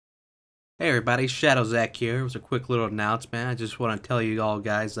Hey everybody, Shadow Zach here. It was a quick little announcement. I just want to tell you all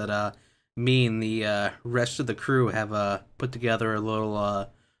guys that me and the rest of the crew have put together a little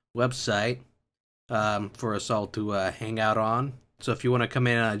website for us all to hang out on. So if you want to come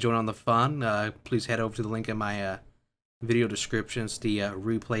in and join on the fun, please head over to the link in my video description. It's the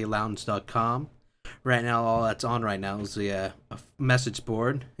replaylounge.com. Right now, all that's on right now is the a message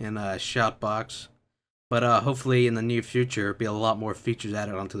board and a shout box. But hopefully in the near future, there'll be a lot more features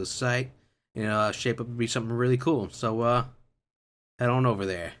added onto the site. Shape up to be something really cool. So head on over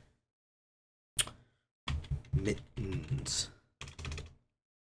there. Mittens.